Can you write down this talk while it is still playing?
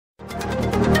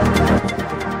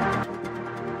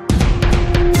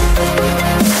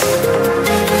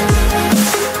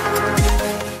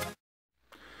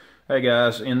Hey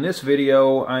guys, in this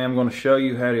video I am going to show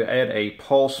you how to add a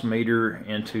pulse meter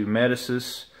into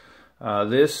Metasys.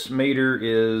 This meter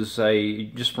is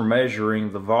just for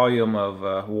measuring the volume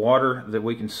of water that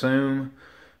we consume,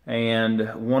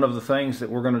 and one of the things that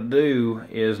we're going to do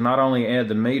is not only add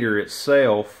the meter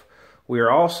itself, we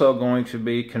are also going to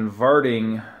be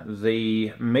converting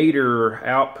the meter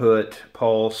output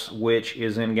pulse, which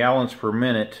is in gallons per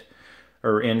minute,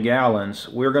 or in gallons.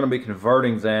 We're going to be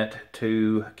converting that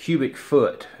to cubic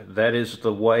foot. That is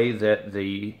the way that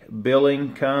the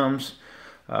billing comes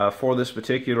for this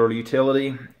particular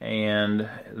utility, and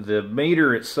the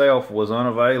meter itself was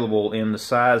unavailable in the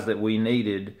size that we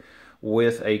needed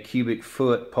with a cubic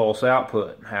foot pulse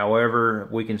output. However,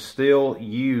 we can still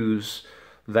use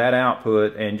that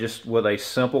output, and just with a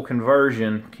simple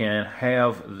conversion can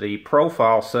have the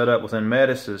profile set up within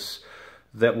Metasys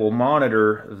that will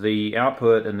monitor the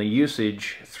output and the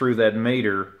usage through that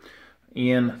meter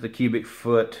in the cubic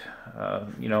foot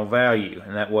value,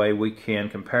 and that way we can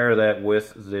compare that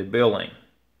with the billing.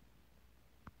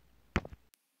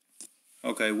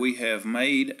 Okay, we have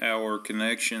made our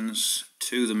connections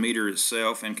to the meter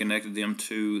itself and connected them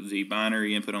to the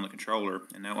binary input on the controller,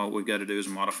 and now what we've got to do is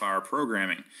modify our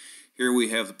programming. Here we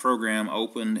have the program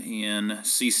opened in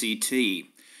CCT.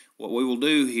 What we will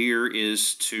do here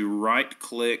is to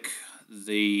right-click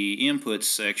the input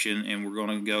section, and we're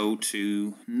going to go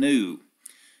to New.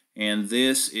 And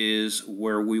this is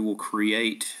where we will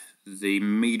create the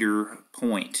meter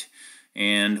point.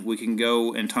 And we can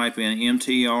go and type in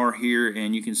MTR here,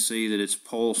 and you can see that it's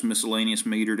pulse miscellaneous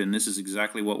metered, and this is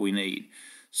exactly what we need.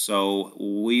 So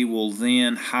we will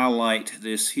then highlight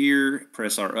this here,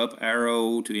 press our up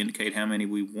arrow to indicate how many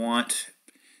we want,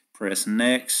 press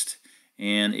Next,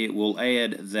 and it will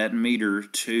add that meter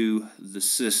to the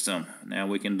system. Now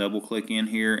we can double click in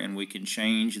here and we can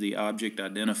change the object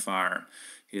identifier.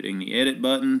 Hitting the edit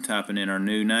button, typing in our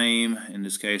new name. In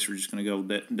this case we're just going to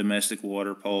go domestic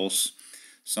water pulse,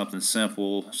 something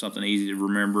simple, something easy to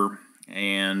remember,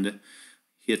 and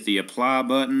hit the apply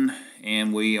button,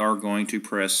 and we are going to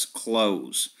press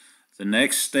close. The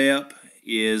next step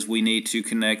is we need to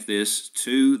connect this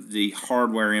to the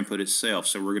hardware input itself.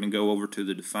 So we're going to go over to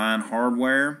the define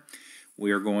hardware.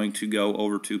 We are going to go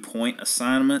over to point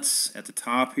assignments at the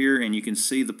top here, and you can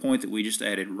see the point that we just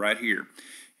added right here.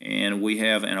 And we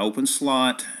have an open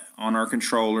slot on our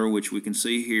controller, which we can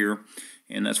see here,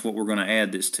 and that's what we're going to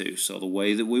add this to. So the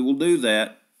way that we will do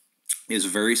that is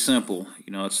very simple.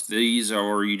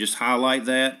 You just highlight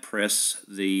that, press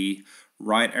the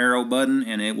right arrow button,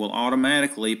 and it will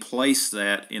automatically place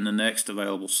that in the next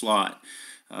available slot.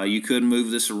 You could move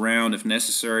this around if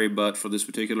necessary, but for this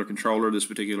particular controller, this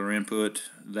particular input,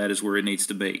 that is where it needs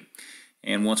to be.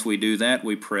 And once we do that,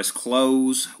 we press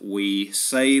close, we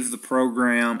save the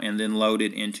program, and then load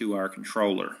it into our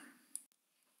controller.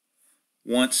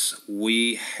 Once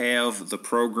we have the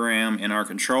program in our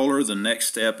controller, the next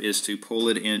step is to pull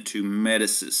it into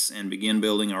Metasys and begin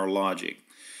building our logic.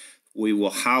 We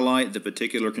will highlight the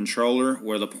particular controller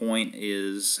where the point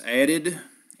is added,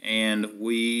 and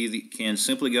we can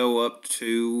simply go up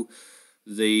to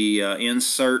the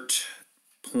insert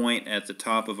point at the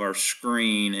top of our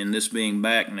screen, and this being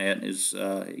BACnet,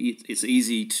 it's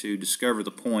easy to discover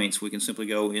the points. We can simply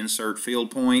go insert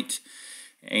field point,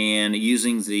 and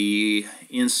using the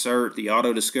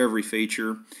auto discovery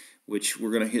feature, which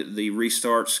we're going to hit the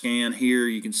restart scan here,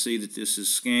 you can see that this is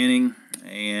scanning,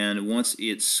 and once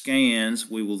it scans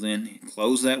we will then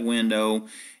close that window,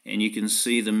 and you can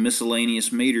see the miscellaneous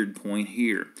metered point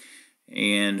here,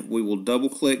 and we will double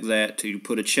click that to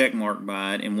put a check mark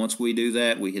by it, and once we do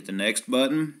that we hit the next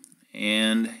button,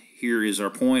 and here is our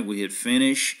point. We hit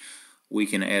finish. We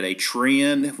can add a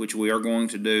trend, which we are going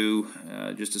to do,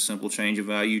 just a simple change of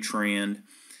value trend,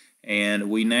 and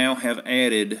we now have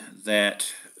added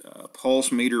that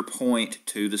pulse meter point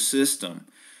to the system.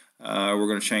 We're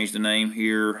going to change the name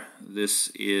here.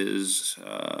 This is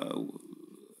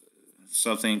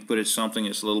something that's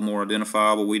a little more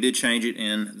identifiable. We did change it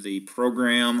in the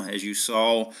program, as you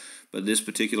saw, but this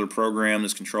particular program,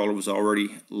 this controller, was already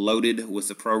loaded with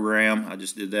the program. I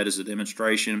just did that as a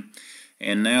demonstration.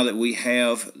 And now that we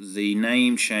have the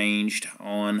name changed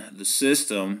on the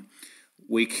system,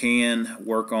 we can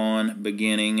work on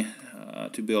beginning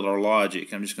to build our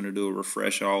logic. I'm just going to do a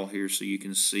refresh all here so you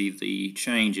can see the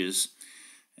changes,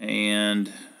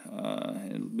 and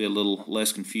it'll be a little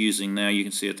less confusing. Now you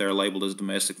can see it there labeled as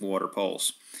domestic water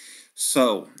pulse.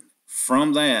 So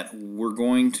from that, we're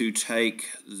going to take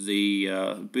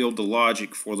build the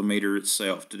logic for the meter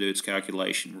itself to do its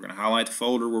calculation. We're going to highlight the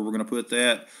folder where we're going to put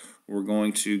that. We're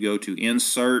going to go to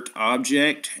Insert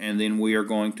Object, and then we are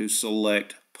going to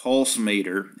select pulse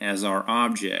meter as our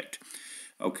object.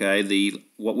 Okay,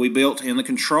 what we built in the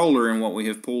controller and what we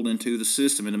have pulled into the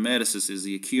system in the Metasys is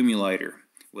the accumulator.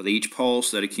 With each pulse,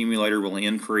 that accumulator will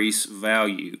increase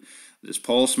value. This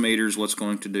pulse meter is what's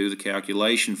going to do the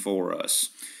calculation for us.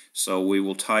 So we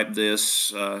will type this,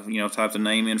 type the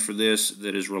name in for this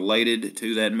that is related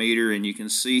to that meter, and you can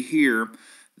see here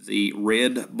the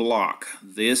red block.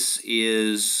 This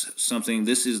is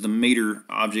the meter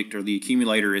object or the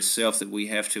accumulator itself that we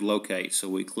have to locate. So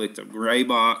we click the gray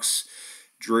box,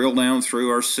 drill down through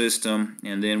our system,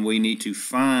 and then we need to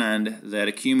find that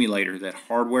accumulator, that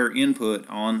hardware input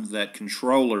on that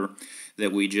controller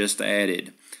that we just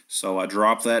added. So I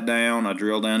drop that down, I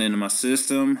drill down into my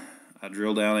system, I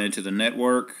drill down into the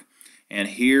network, and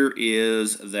here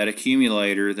is that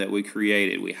accumulator that we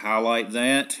created. We highlight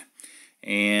that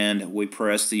and we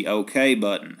press the OK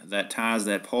button. That ties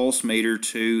that pulse meter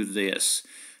to this.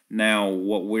 Now,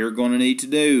 what we're going to need to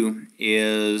do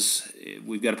is,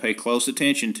 we've got to pay close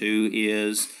attention to,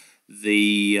 is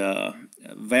the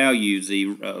value,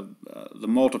 the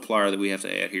multiplier that we have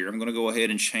to add here. I'm going to go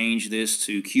ahead and change this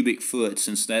to cubic foot,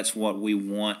 since that's what we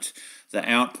want the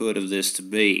output of this to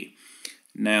be.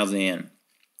 Now then,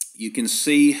 you can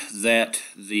see that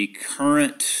the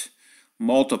current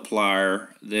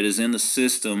multiplier that is in the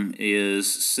system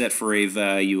is set for a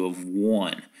value of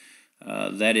 1.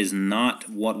 That is not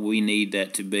what we need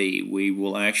that to be. We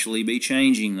will actually be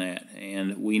changing that,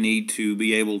 and we need to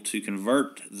be able to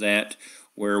convert that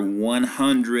where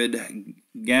 100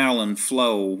 gallon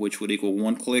flow, which would equal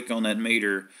 1 click on that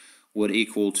meter, would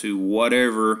equal to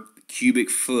whatever cubic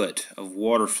foot of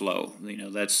water flow.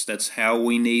 That's how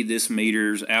we need this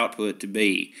meter's output to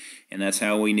be, and that's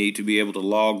how we need to be able to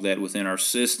log that within our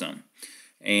system.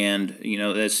 And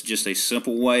that's just a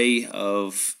simple way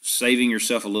of saving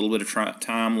yourself a little bit of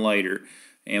time later.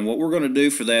 And what we're going to do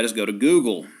for that is go to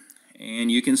Google,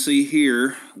 and you can see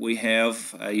here we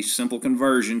have a simple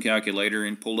conversion calculator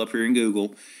and pulled up here in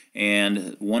Google,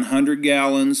 and 100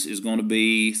 gallons is going to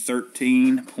be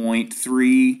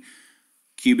 13.3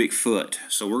 cubic foot.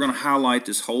 So we're going to highlight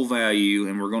this whole value,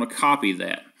 and we're going to copy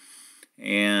that,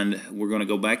 and we're going to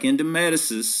go back into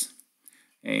Metasys.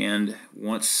 And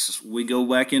once we go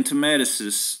back into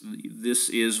Metasys, this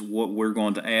is what we're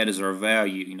going to add as our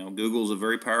value. Google is a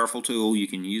very powerful tool. You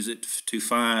can use it to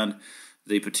find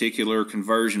the particular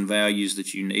conversion values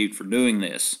that you need for doing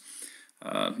this.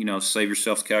 Save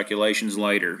yourself the calculations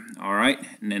later. All right,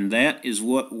 and then that is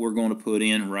what we're going to put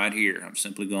in right here. I'm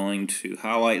simply going to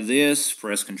highlight this,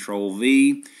 press Control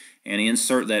V, and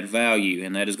insert that value,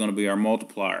 and that is going to be our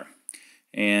multiplier.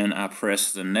 And I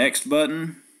press the next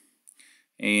button.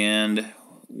 And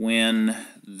when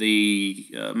the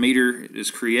meter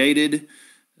is created,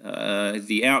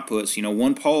 the outputs,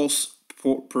 1 pulse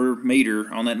per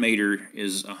meter on that meter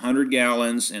is 100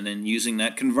 gallons, and then using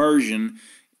that conversion,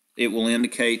 it will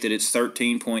indicate that it's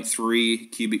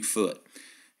 13.3 cubic foot.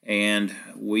 And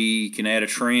we can add a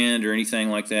trend or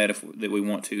anything like that that we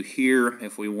want to here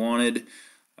if we wanted,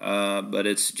 but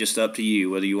it's just up to you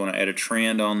whether you want to add a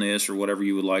trend on this or whatever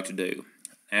you would like to do.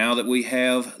 Now that we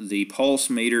have the pulse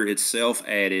meter itself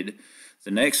added,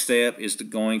 the next step is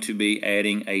going to be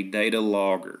adding a data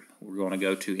logger. We're going to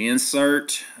go to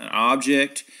Insert, an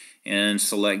Object, and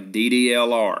select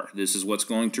DDLR. This is what's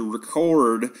going to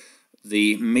record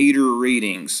the meter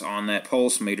readings on that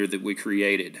pulse meter that we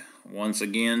created. Once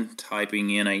again,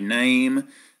 typing in a name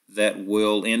that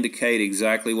will indicate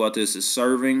exactly what this is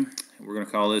serving. We're going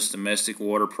to call this Domestic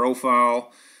Water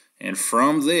Profile. And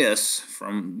from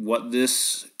what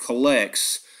this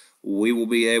collects, we will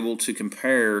be able to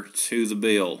compare to the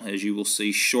bill, as you will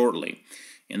see shortly.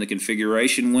 In the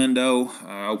configuration window,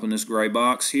 I open this gray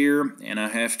box here, and I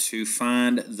have to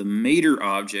find the meter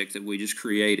object that we just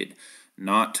created.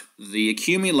 Not the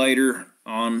accumulator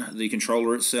on the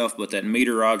controller itself, but that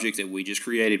meter object that we just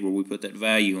created where we put that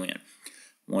value in.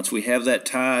 Once we have that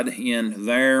tied in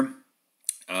there,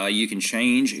 you can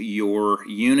change your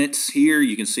units here.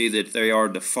 You can see that they are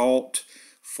default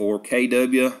for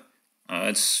kW.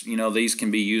 These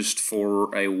can be used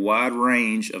for a wide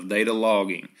range of data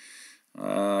logging.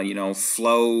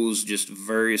 Flows, just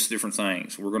various different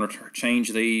things. We're going to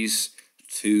change these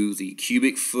to the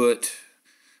cubic foot,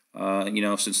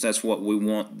 since that's what we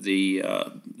want the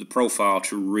profile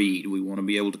to read. We want to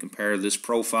be able to compare this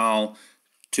profile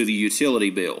to the utility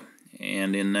bill.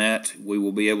 And in that, we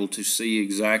will be able to see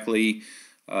exactly,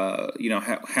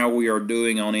 how we are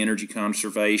doing on energy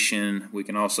conservation. We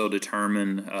can also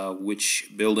determine which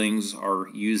buildings are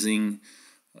using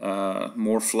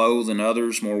more flow than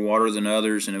others, more water than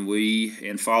others,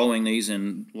 and following these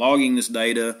and logging this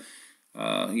data,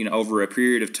 over a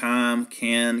period of time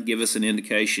can give us an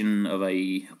indication of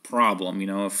a problem.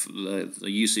 If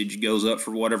the usage goes up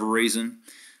for whatever reason,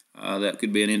 that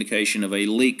could be an indication of a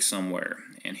leak somewhere.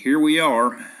 And here we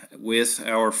are with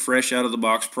our fresh out of the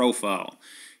box profile.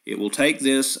 It will take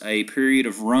this a period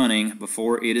of running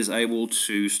before it is able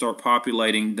to start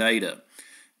populating data.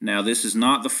 Now, this is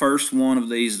not the first one of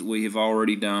these that we have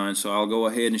already done, so I'll go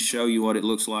ahead and show you what it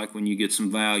looks like when you get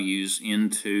some values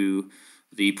into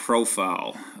the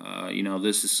profile.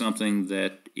 This is something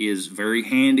that is very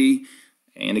handy,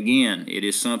 and again, it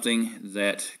is something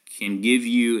that can give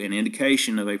you an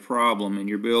indication of a problem in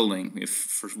your building. If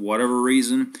for whatever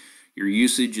reason your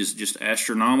usage is just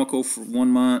astronomical for 1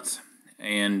 month,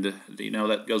 and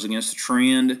that goes against the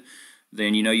trend,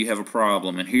 then you have a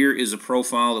problem. And here is a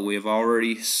profile that we have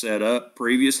already set up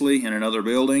previously in another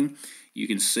building. You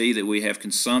can see that we have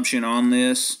consumption on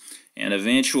this, and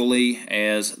eventually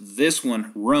as this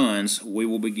one runs, we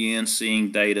will begin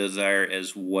seeing data there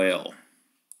as well.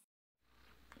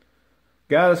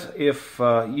 Guys, if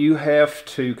you have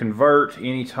to convert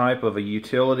any type of a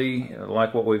utility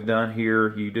like what we've done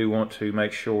here, you do want to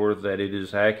make sure that it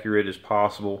is accurate as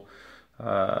possible.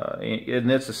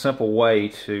 And it's a simple way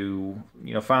to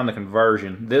find the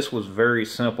conversion. This was very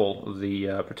simple.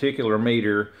 The particular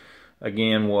meter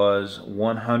again was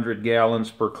 100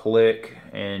 gallons per click,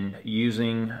 and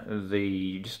using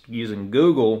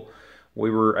Google, we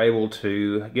were able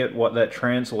to get what that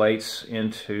translates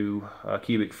into a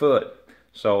cubic foot.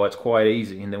 So it's quite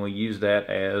easy, and then we use that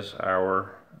as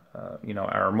our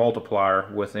our multiplier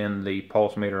within the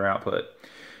pulse meter output.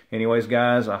 Anyways,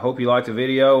 guys, I hope you liked the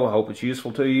video. I hope it's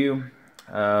useful to you.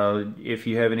 If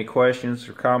you have any questions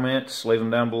or comments, leave them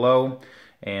down below,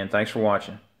 and thanks for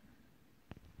watching.